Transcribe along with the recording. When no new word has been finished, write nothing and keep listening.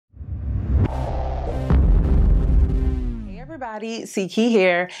everybody, Ckey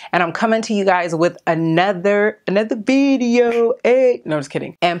here, and I'm coming to you guys with another video. Hey, no, just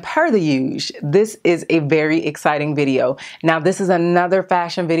kidding. And per the usual, this is a very exciting video. Now, this is another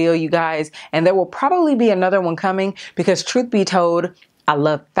fashion video, you guys, and there will probably be another one coming because truth be told, I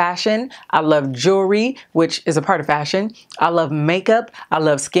love fashion. I love jewelry, which is a part of fashion. I love makeup. I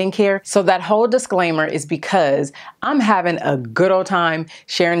love skincare. So that whole disclaimer is because I'm having a good old time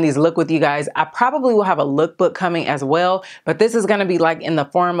sharing these look with you guys. I probably will have a lookbook coming as well, but this is going to be like in the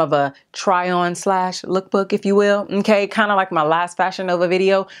form of a try-on / lookbook, if you will. Okay, kind of like my last Fashion Nova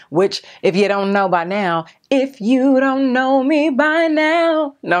video, which if you don't know by now, if you don't know me by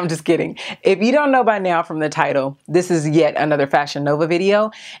now. No, I'm just kidding. If you don't know by now from the title, this is yet another Fashion Nova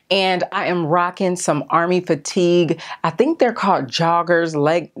video. And I am rocking some army fatigue. I think they're called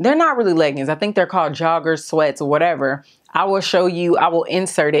joggers, they're not really leggings. I think they're called joggers, sweats, whatever. I will show you, I will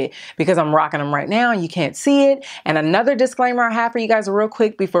insert it because I'm rocking them right now and you can't see it. And another disclaimer I have for you guys real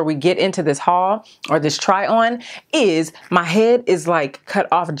quick before we get into this haul or this try on is my head is like cut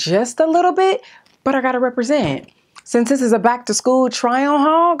off just a little bit, but I gotta represent. Since this is a back to school try on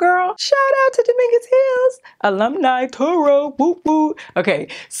haul, girl, shout out to Dominguez Hills, alumni Toro, woo woo. Okay,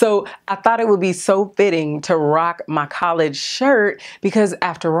 so I thought it would be so fitting to rock my college shirt because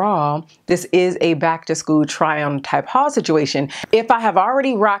after all, this is a back to school try on type haul situation. If I have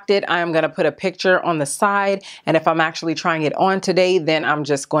already rocked it, I am gonna put a picture on the side. And if I'm actually trying it on today, then I'm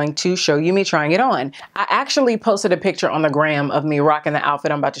just going to show you me trying it on. I actually posted a picture on the gram of me rocking the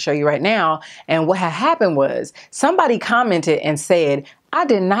outfit I'm about to show you right now. And what had happened was somebody commented and said, I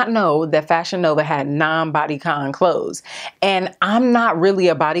did not know that Fashion Nova had non-bodycon clothes. And I'm not really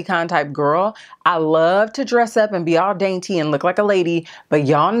a bodycon type girl. I love to dress up and be all dainty and look like a lady. But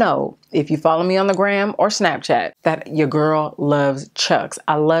y'all know, if you follow me on the gram or Snapchat, that your girl loves chucks.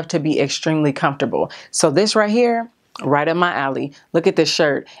 I love to be extremely comfortable. So this right here, right up my alley. Look at this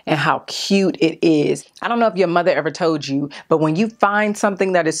shirt and how cute it is. I don't know if your mother ever told you, but when you find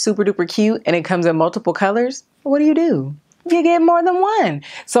something that is super duper cute and it comes in multiple colors, what do? You get more than one.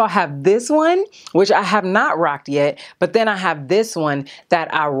 So I have this one, which I have not rocked yet, but then I have this one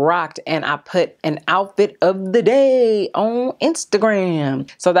that I rocked and I put an outfit of the day on Instagram.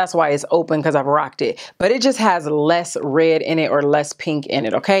 So that's why it's open because I've rocked it, but it just has less red in it or less pink in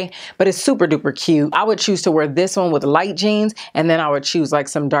it. Okay. But it's super duper cute. I would choose to wear this one with light jeans and then I would choose like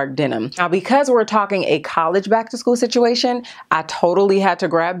some dark denim. Now, because we're talking a college back to school situation, I totally had to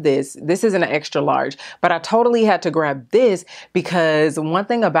grab this. This is an extra large, but I totally had to grab this because one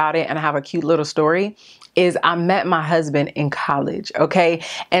thing about it, and I have a cute little story, is I met my husband in college, okay?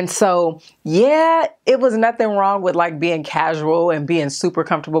 And so, yeah, it was nothing wrong with like being casual and being super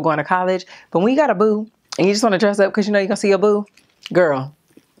comfortable going to college. But when you got a boo and you just want to dress up because you know you're going to see your boo, girl,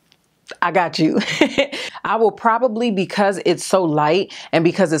 I got you. I will probably, because it's so light and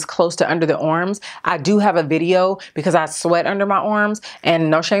because it's close to under the arms, I do have a video because I sweat under my arms and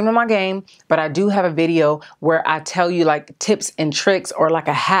no shame in my game, but I do have a video where I tell you like tips and tricks or like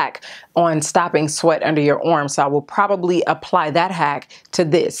a hack on stopping sweat under your arms. So I will probably apply that hack to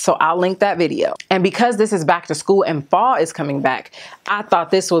this. So I'll link that video. And because this is back to school and fall is coming back, I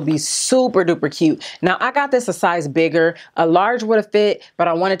thought this would be super duper cute. Now I got this a size bigger. A large would have fit, but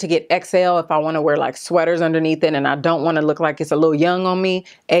I wanted to get XL if I want to wear like sweaters underneath it and I don't want to look like it's a little young on me,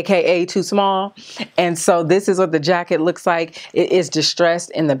 aka too small. And so this is what the jacket looks like. It is distressed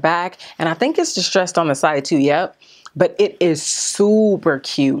in the back and I think it's distressed on the side too. Yep. But it is super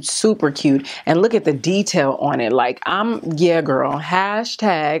cute, super cute. And look at the detail on it. Like yeah, girl,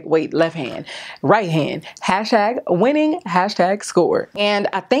 hashtag, wait, left hand, right hand, hashtag winning, hashtag score. And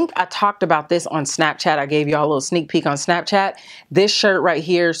I think I talked about this on Snapchat. I gave y'all a little sneak peek on Snapchat. This shirt right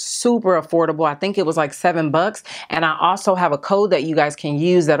here, super affordable. I think it was like $7. And I also have a code that you guys can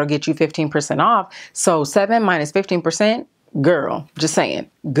use that'll get you 15% off. So 7 minus 15%. Girl, just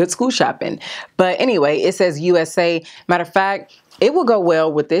saying, good school shopping. But anyway, it says USA. Matter of fact, it will go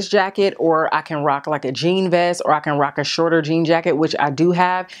well with this jacket, or I can rock like a jean vest, or I can rock a shorter jean jacket, which I do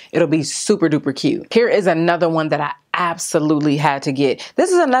have. It'll be super duper cute. Here is another one that I absolutely had to get. This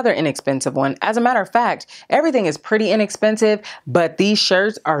is another inexpensive one. As a matter of fact, everything is pretty inexpensive, but these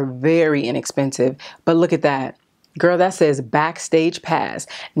shirts are very inexpensive. But look at that. Girl, that says backstage pass.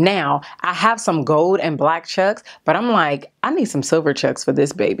 Now, I have some gold and black chucks, but I'm like, I need some silver chucks for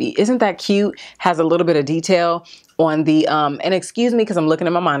this baby. Isn't that cute? Has a little bit of detail on the, and excuse me, because I'm looking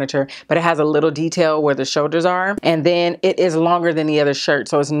at my monitor, but it has a little detail where the shoulders are. And then it is longer than the other shirt.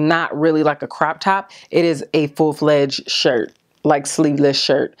 So it's not really like a crop top. It is a full-fledged shirt, like sleeveless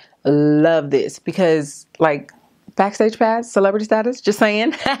shirt. Love this because like, backstage pass, celebrity status, just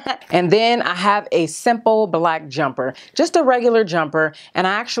saying. And then I have a simple black jumper, just a regular jumper. And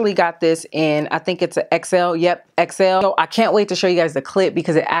I actually got this in, I think it's an XL. Yep, XL. So I can't wait to show you guys the clip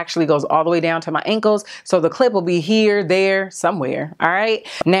because it actually goes all the way down to my ankles. So the clip will be here, there, somewhere. All right.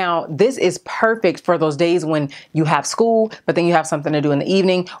 Now this is perfect for those days when you have school, but then you have something to do in the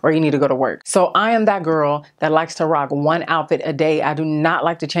evening or you need to go to work. So I am that girl that likes to rock one outfit a day. I do not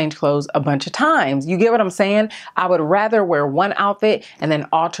like to change clothes a bunch of times. You get what I'm saying? I would rather wear one outfit and then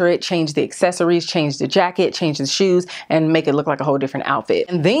alter it, change the accessories, change the jacket, change the shoes, and make it look like a whole different outfit.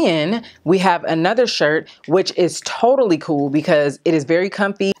 And then we have another shirt, which is totally cool because it is very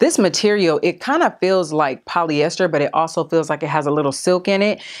comfy. This material, it kind of feels like polyester, but it also feels like it has a little silk in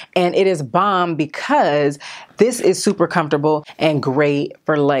it. And it is bomb because this is super comfortable and great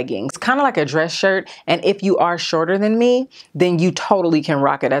for leggings. It's kind of like a dress shirt. And if you are shorter than me, then you totally can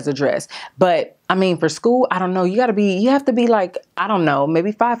rock it as a dress. But I mean, for school, I don't know. You have to be like, I don't know,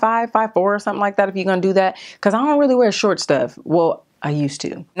 maybe 5'5", 5'4", or something like that if you're going to do that. Because I don't really wear short stuff. Well, I used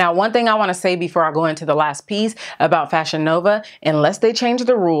to. Now, one thing I want to say before I go into the last piece about Fashion Nova, unless they change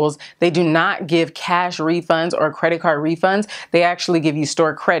the rules, they do not give cash refunds or credit card refunds. They actually give you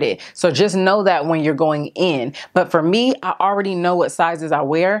store credit. So just know that when you're going in. But for me, I already know what sizes I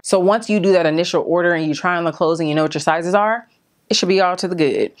wear. So once you do that initial order and you try on the clothes and you know what your sizes are, it should be all to the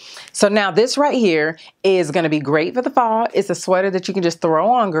good. So now this right here is going to be great for the fall. It's a sweater that you can just throw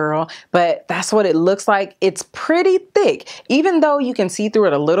on, girl, but that's what it looks like. It's pretty thick. Even though you can see through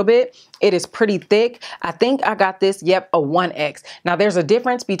it a little bit, it is pretty thick. I think I got this, yep, a 1X. Now there's a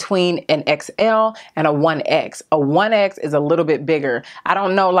difference between an XL and a 1X. A 1X is a little bit bigger. I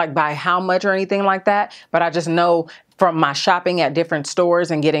don't know like by how much or anything like that, but I just know from my shopping at different stores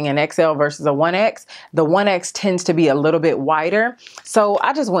and getting an XL versus a 1X, the 1X tends to be a little bit wider. So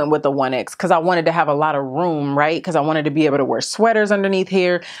I just went with the 1X because I wanted to have a lot of room, right? Because I wanted to be able to wear sweaters underneath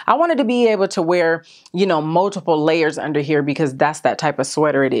here. I wanted to be able to wear, you know, multiple layers under here because that's that type of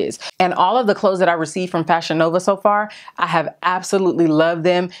sweater it is. And all of the clothes that I received from Fashion Nova so far, I have absolutely loved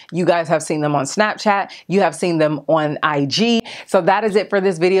them. You guys have seen them on Snapchat. You have seen them on IG. So that is it for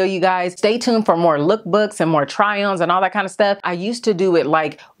this video, you guys. Stay tuned for more lookbooks and more try-ons and all that kind of stuff. I used to do it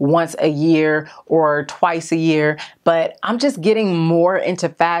like once a year or twice a year, but I'm just getting more into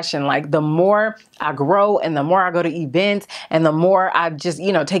fashion. Like the more I grow and the more I go to events and the more I just,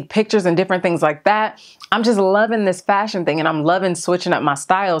 you know, take pictures and different things like that, I'm just loving this fashion thing and I'm loving switching up my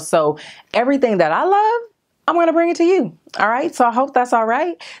style. So everything that I love, I'm going to bring it to you. All right. So I hope that's all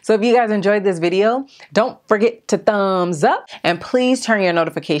right. So if you guys enjoyed this video, don't forget to thumbs up and please turn your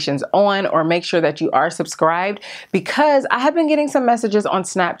notifications on or make sure that you are subscribed because I have been getting some messages on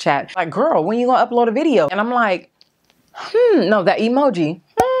Snapchat like, girl, when you going to upload a video? And I'm like, no, that emoji.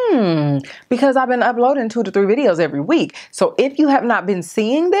 Because I've been uploading 2 to 3 videos every week. So if you have not been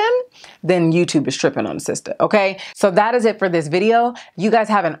seeing them, then YouTube is tripping on the sister. Okay. So that is it for this video. You guys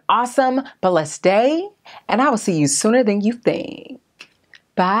have an awesome, blessed day and I will see you sooner than you think.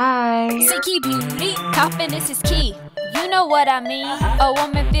 Bye. CkeyBeauty, confidence is key. You know what I mean. A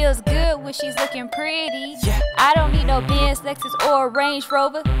woman feels good when she's looking pretty. I don't need no Benz, Lexus, or a Range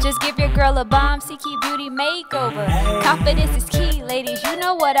Rover. Just give your girl a bomb CkeyBeauty makeover. Confidence is key, ladies, you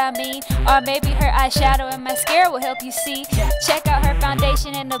know what I mean. Or maybe her eyeshadow and mascara will help you see. Check out her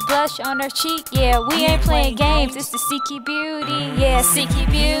foundation and the blush on her cheek. Yeah, we ain't playing games, it's the CkeyBeauty. Yeah,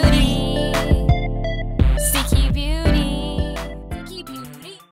 CkeyBeauty.